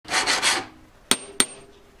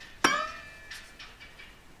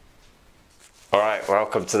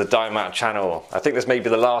welcome to the Diamond channel. I think this may be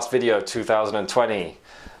the last video of 2020.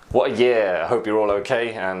 What a year. I hope you're all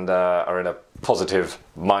okay and are in a positive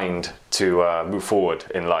mind to move forward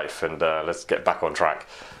in life, and let's get back on track.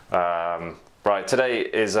 Right, today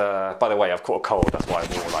is, by the way, I've caught a cold, that's why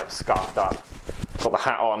I'm all like scarfed up. Got the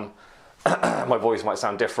hat on. My voice might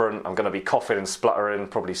sound different. I'm going to be coughing and spluttering,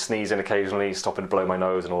 probably sneezing occasionally, stopping to blow my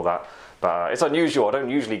nose and all that. But it's unusual. I don't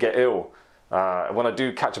usually get ill. When I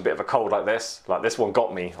do catch a bit of a cold like this one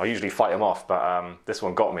got me. I usually fight them off, but this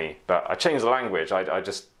one got me. But I changed the language. I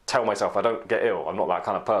just tell myself I don't get ill. I'm not that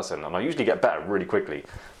kind of person, and I usually get better really quickly.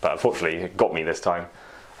 But unfortunately, it got me this time.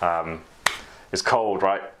 It's cold,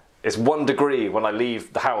 right? It's 1 degree when I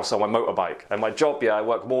leave the house on my motorbike. And my job, I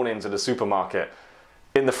work mornings in a supermarket.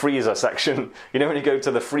 In the freezer section, you know when you go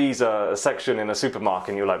to the freezer section in a supermarket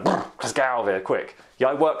and you're like, just get out of here quick. Yeah,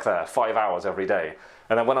 I work there 5 hours every day.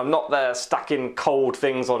 And then when I'm not there stacking cold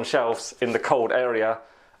things on shelves in the cold area,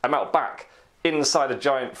 I'm out back inside a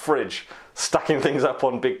giant fridge stacking things up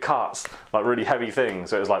on big carts, like really heavy things.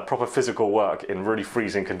 So it was like proper physical work in really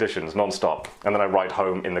freezing conditions, non-stop. And then I ride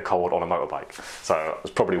home in the cold on a motorbike. So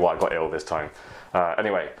that's probably why I got ill this time.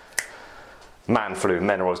 Anyway. Man flu,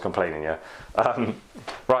 men are always complaining, yeah.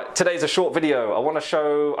 Right, today's a short video. I want to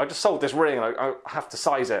show, I just sold this ring and I have to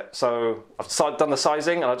size it. So I've done the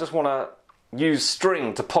sizing and I just want to use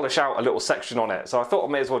string to polish out a little section on it. So I thought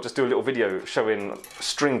I may as well just do a little video showing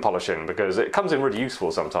string polishing because it comes in really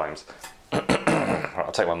useful sometimes. Right,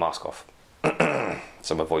 I'll take my mask off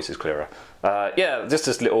so my voice is clearer. Yeah, just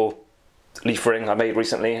this little leaf ring I made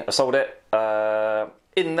recently. I sold it.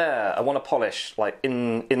 In there, I want to polish, like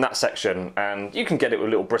in that section, and you can get it with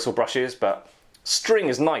little bristle brushes, but string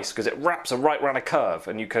is nice because it wraps right around a curve,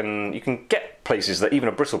 and you can get places that even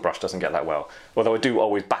a bristle brush doesn't get that well. Although I do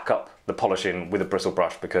always back up the polishing with a bristle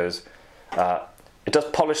brush because it does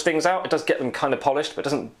polish things out, it does get them kind of polished, but it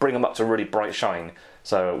doesn't bring them up to a really bright shine.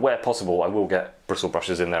 So where possible, I will get bristle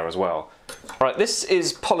brushes in there as well. Right, this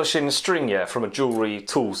is polishing string, yeah, from a jewellery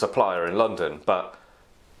tool supplier in London, but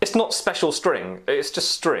it's not special string, it's just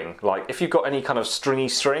string. Like, if you've got any kind of stringy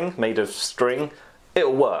string made of string,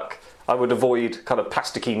 it'll work. I would avoid kind of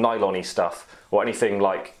plasticky, nylon-y stuff, or anything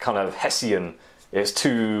like kind of Hessian. It's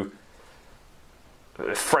too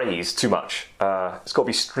phrased too much. It's got to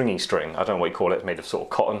be stringy string. I don't know what you call it. It's made of sort of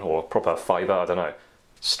cotton or proper fibre, I don't know.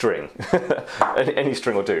 String. any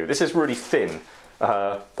string will do. This is really thin.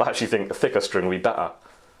 I actually think a thicker string would be better.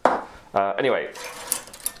 Anyway.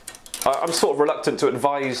 I'm sort of reluctant to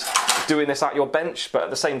advise doing this at your bench, but at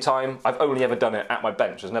the same time, I've only ever done it at my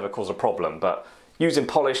bench. It's never caused a problem, but using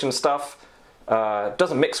polish and stuff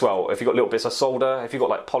doesn't mix well if you've got little bits of solder. If you've got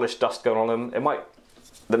like polished dust going on them,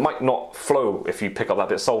 they might not flow if you pick up that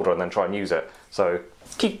bit of solder and then try and use it. So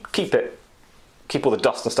keep all the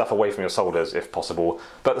dust and stuff away from your solders if possible.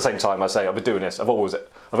 But at the same time, I say I've been doing this. I've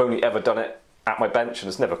only ever done it at my bench, and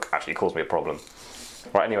it's never actually caused me a problem.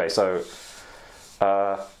 Right. Anyway, so.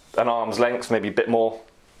 An arm's length, maybe a bit more.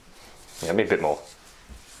 Yeah, maybe a bit more.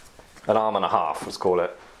 An arm and a half, let's call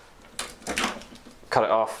it. Cut it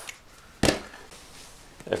off.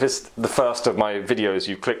 If it's the first of my videos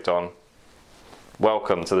you've clicked on,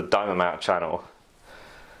 welcome to the Diamond channel.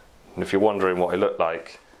 And if you're wondering what I look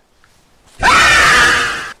like,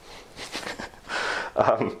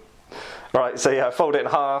 right, so yeah, fold it in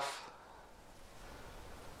half.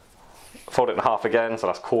 Fold it in half again, so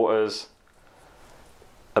that's quarters.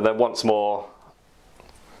 And then once more,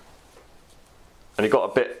 and you've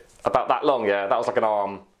got a bit about that long, yeah, that was like an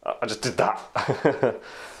arm. I just did that,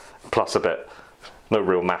 plus a bit, no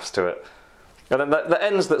real maths to it. And then the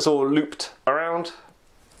ends that's all looped around,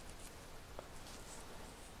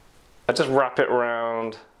 I just wrap it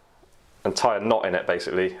around and tie a knot in it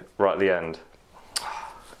basically, right at the end.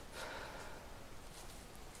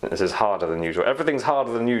 This is harder than usual. Everything's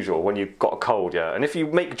harder than usual when you've got a cold, yeah. And if you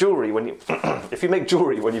make jewellery when if you make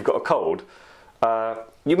jewellery when you've got a cold,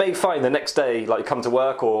 you may find the next day, like you come to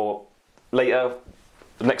work or later,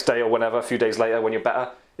 the next day or whenever, a few days later when you're better,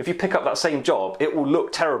 if you pick up that same job, it will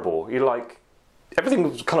look terrible. You're like,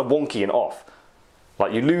 everything's kind of wonky and off.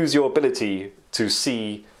 Like you lose your ability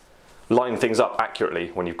to line things up accurately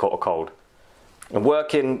when you've got a cold. And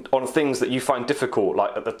working on things that you find difficult,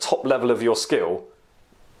 like at the top level of your skill,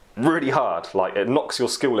 really hard, like it knocks your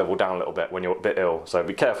skill level down a little bit when you're a bit ill, so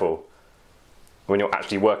be careful when you're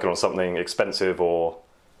actually working on something expensive or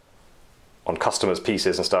on customers'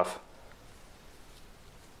 pieces and stuff.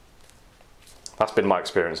 That's been my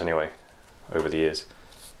experience anyway, over the years.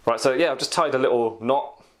 Right, so yeah, I've just tied a little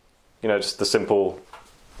knot, you know, just the simple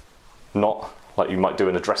knot like you might do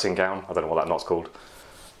in a dressing gown. I don't know what that knot's called.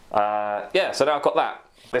 Yeah, so now I've got that.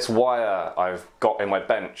 This wire I've got in my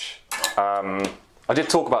bench, I did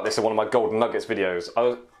talk about this in one of my golden nuggets videos.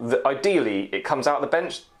 Ideally it comes out of the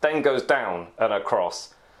bench, then goes down and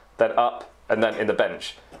across, then up and then in the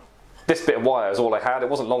bench. This bit of wire is all I had. It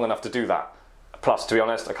wasn't long enough to do that. Plus, to be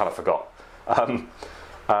honest, I kind of forgot.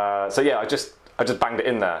 So yeah, I just banged it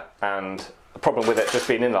in there, and the problem with it just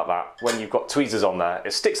being in like that, when you've got tweezers on there,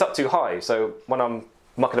 it sticks up too high. So when I'm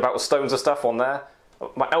mucking about with stones and stuff on there,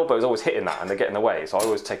 my elbow's always hitting that and they get in the way, so I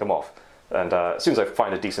always take them off. And as soon as I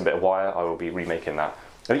find a decent bit of wire, I will be remaking that.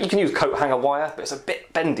 And you can use coat hanger wire, but it's a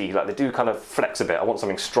bit bendy, like they do kind of flex a bit. I want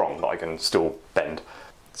something strong that I can still bend.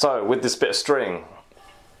 So with this bit of string,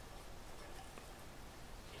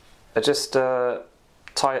 I just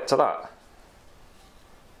tie it to that.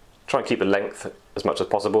 Try and keep the length as much as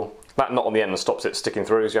possible. That knot on the end stops it sticking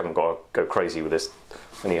through, so you haven't got to go crazy with this,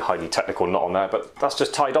 any highly technical knot on there, but that's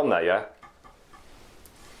just tied on there, yeah?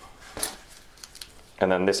 And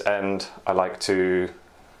then this end, I like to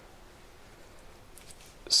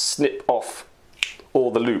snip off all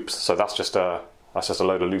the loops. So that's just a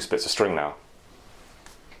load of loose bits of string now.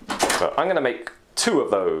 So I'm going to make 2 of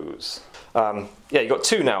those. Yeah, you got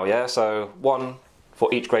 2 now, yeah. So 1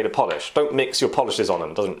 for each grade of polish. Don't mix your polishes on them;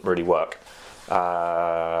 it doesn't really work.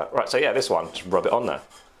 Right, so yeah, this one, just rub it on there.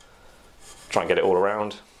 Try and get it all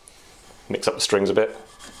around. Mix up the strings a bit.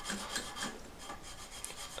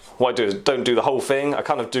 What I do is don't do the whole thing. I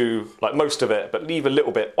kind of do like most of it, but leave a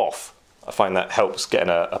little bit off. I find that helps getting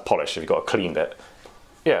a polish if you've got a clean bit.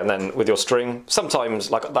 Yeah, and then with your string,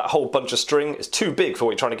 sometimes like that whole bunch of string is too big for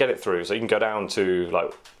what you're trying to get it through. So you can go down to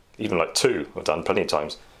like even like 2. I've done plenty of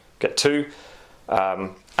times. Get 2.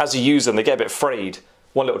 As you use them, they get a bit frayed.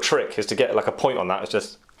 One little trick is to get like a point on that.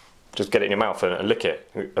 Is just get it in your mouth and lick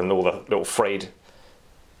it, and all the little frayed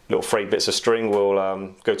bits of string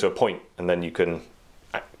will go to a point, and then you can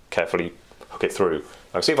carefully hook it through.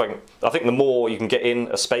 I'll see if I can. I think the more you can get in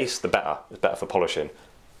a space, the better. It's better for polishing.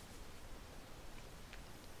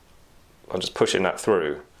 I'm just pushing that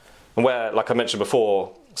through, and where, like I mentioned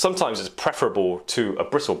before, sometimes it's preferable to a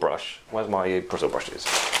bristle brush. Where's my bristle brushes?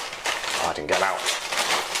 Oh, I didn't get them out.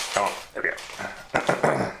 Come on, there we go.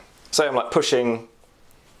 So I'm like pushing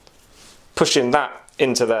that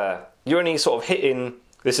into there. You're only sort of hitting.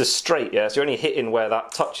 This is straight, yeah. So you're only hitting where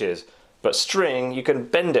that touches. But string, you can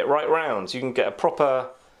bend it right round, so you can get a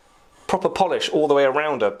proper polish all the way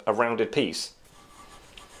around a rounded piece.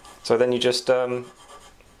 So then you just do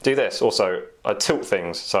this. Also, I tilt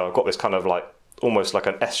things, so I've got this kind of like, almost like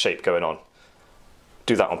an S shape going on.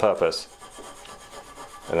 Do that on purpose.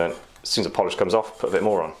 And then as soon as the polish comes off, put a bit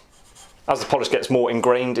more on. As the polish gets more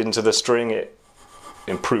ingrained into the string, it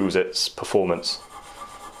improves its performance.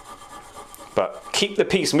 But keep the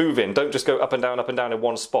piece moving, don't just go up and down in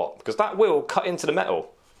one spot, because that will cut into the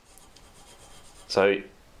metal. So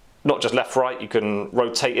not just left, right, you can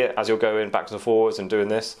rotate it as you're going backwards and forwards and doing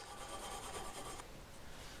this.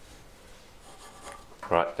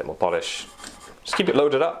 Right, a bit more polish. Just keep it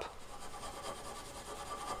loaded up.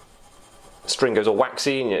 The string goes all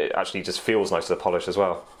waxy and it actually just feels nice to the polish as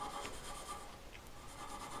well.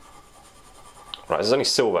 Right, this is only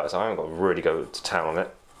silver, so I haven't got to really go to town on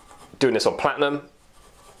it. Doing this on platinum,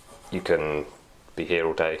 you can be here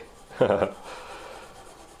all day. But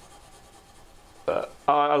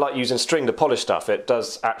I like using string to polish stuff. It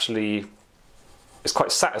does actually, it's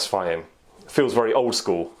quite satisfying. It feels very old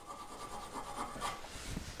school.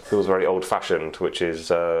 It feels very old fashioned, which is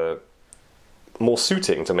more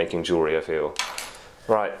suiting to making jewellery, I feel.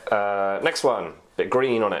 Right, next one, bit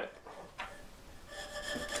green on it.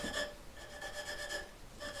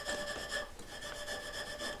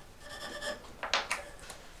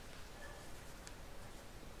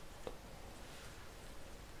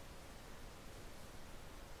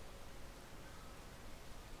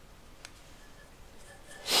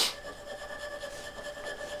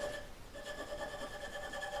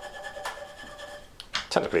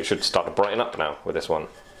 Technically it should start to brighten up now with this one.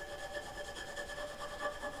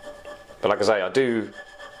 But like I say,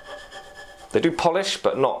 they do polish,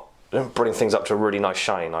 but they don't bring things up to a really nice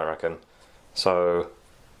shine, I reckon. So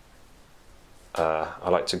I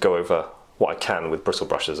like to go over what I can with bristle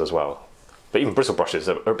brushes as well. But even bristle brushes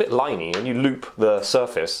are a bit liney, and you loop the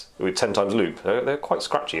surface with 10 times loop. They're quite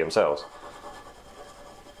scratchy themselves.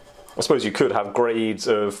 I suppose you could have grades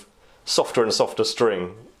of softer and softer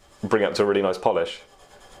string, bring it up to a really nice polish.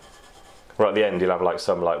 Right at the end, you'll have like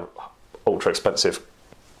some like ultra expensive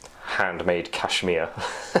handmade cashmere,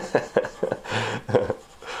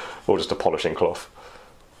 or just a polishing cloth.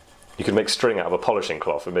 You could make string out of a polishing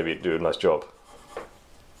cloth and maybe do a nice job.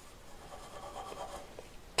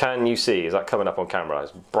 Can you see? Is that coming up on camera?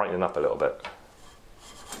 It's brightening up a little bit.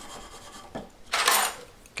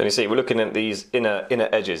 Can you see? We're looking at these inner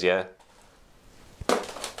edges, yeah?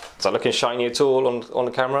 Is that looking shiny at all on the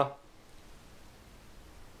camera?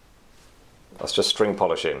 That's just string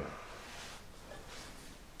polishing.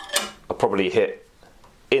 I'll probably hit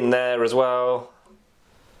in there as well.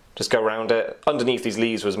 Just go around it. Underneath these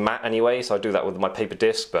leaves was matte anyway, so I do that with my paper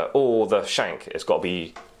disc, but all the shank, it's got to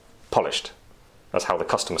be polished. That's how the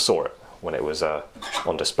customer saw it when it was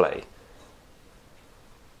on display.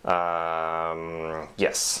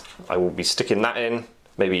 Yes, I will be sticking that in.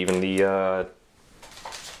 Maybe even the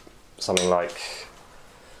something like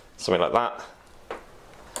that.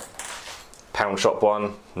 Pound shop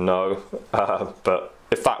one, no. But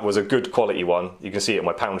if that was a good quality one, you can see it in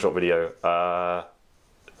my pound shop video.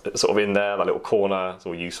 Sort of in there, that little corner, it's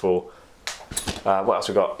all useful. What else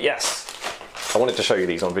we got? Yes, I wanted to show you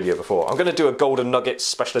these on video before. I'm going to do a golden nuggets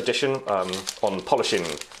special edition on polishing,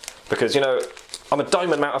 because you know I'm a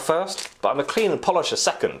diamond mounter first, but I'm a clean and polisher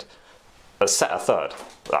second, a setter third,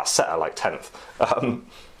 a setter like 10th.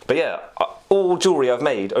 But yeah, all jewellery I've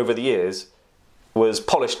made over the years was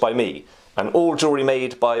polished by me, and all jewellery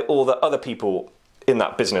made by all the other people in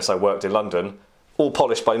that business I worked in London, all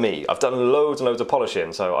polished by me. I've done loads and loads of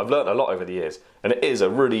polishing, so I've learned a lot over the years, and it is a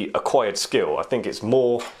really acquired skill. I think it's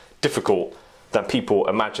more difficult than people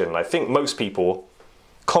imagine. I think most people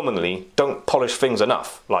commonly don't polish things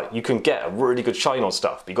enough. Like, you can get a really good shine on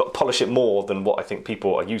stuff, but you've got to polish it more than what I think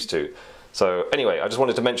people are used to. So anyway, I just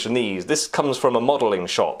wanted to mention these. This comes from a modelling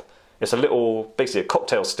shop. It's a little, basically a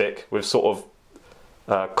cocktail stick with sort of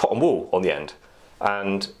cotton wool on the end.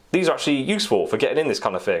 And these are actually useful for getting in this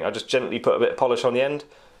kind of thing. I just gently put a bit of polish on the end.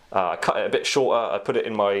 I cut it a bit shorter. I put it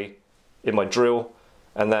in my drill,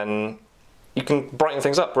 and then you can brighten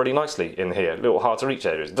things up really nicely in here. Little hard to reach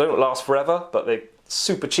areas. They don't last forever, but they're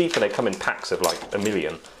super cheap and they come in packs of like 1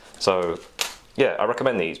 million. So yeah, I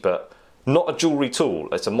recommend these, but not a jewellery tool.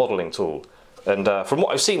 It's a modelling tool. And from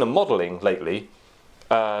what I've seen in modelling lately,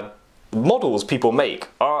 models people make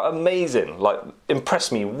are amazing. Like,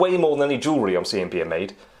 impress me way more than any jewellery I'm seeing being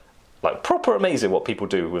made. Like, proper amazing what people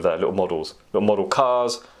do with little models, little model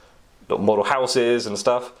cars, little model houses and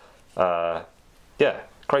stuff. Yeah,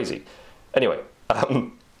 crazy. Anyway,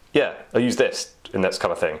 yeah, I use this in this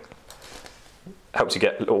kind of thing. Helps you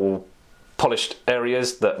get little polished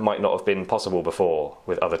areas that might not have been possible before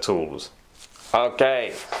with other tools.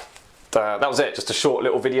 Okay. That was it, just a short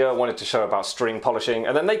little video. I wanted to show about string polishing,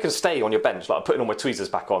 and then they can stay on your bench. Like, I'm putting all my tweezers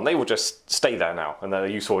back on, they will just stay there now, and they're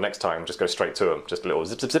useful next time. Just go straight to them, just a little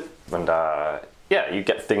zip zip zip, and yeah, you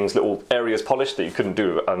get things, little areas polished that you couldn't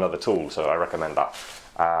do with another tool, so I recommend that.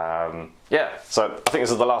 Yeah, so I think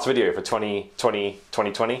this is the last video for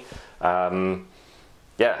 2020.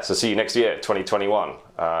 Yeah, so see you next year, 2021.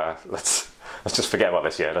 Let's just forget about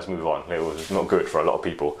this year, let's move on. It was not good for a lot of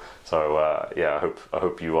people, so yeah, I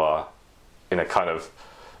hope you are in a kind of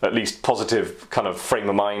at least positive kind of frame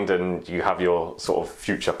of mind, and you have your sort of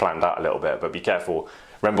future planned out a little bit. But be careful.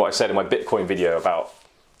 Remember what I said in my Bitcoin video about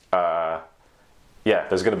yeah,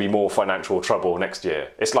 there's going to be more financial trouble next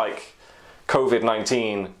year. It's like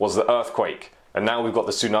COVID-19 was the earthquake, and now we've got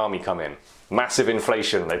the tsunami coming. Massive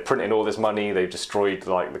inflation. They printed all this money. They've destroyed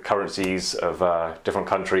like the currencies of different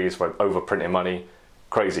countries by overprinting money.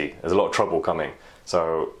 Crazy. There's a lot of trouble coming.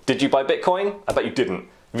 So did you buy Bitcoin? I bet you didn't.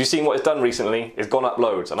 Have you seen what it's done recently? It's gone up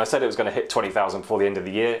loads, and I said it was going to hit 20,000 before the end of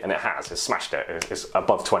the year, and it has. It's smashed it. It's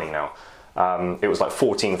above 20 now. It was like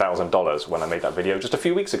 $14,000 when I made that video just a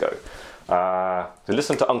few weeks ago. So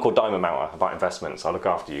listen to Uncle Diamond Mounter about investments. I'll look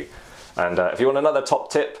after you. And if you want another top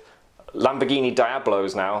tip, Lamborghini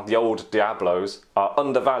Diablos now, the old Diablos, are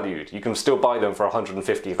undervalued. You can still buy them for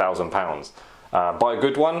 £150,000. Buy a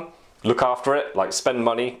good one, look after it, like spend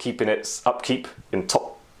money keeping its upkeep in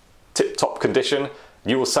tip-top condition.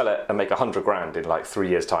 You will sell it and make 100 grand in like 3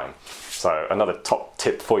 years time. So another top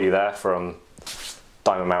tip for you there from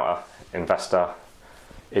Diamond Mounter, investor,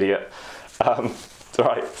 idiot.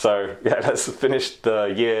 Right, so yeah, let's finish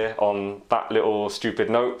the year on that little stupid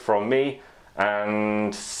note from me,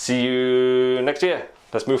 and see you next year.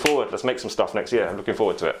 Let's move forward, let's make some stuff next year. I'm looking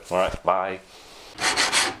forward to it. All right, bye.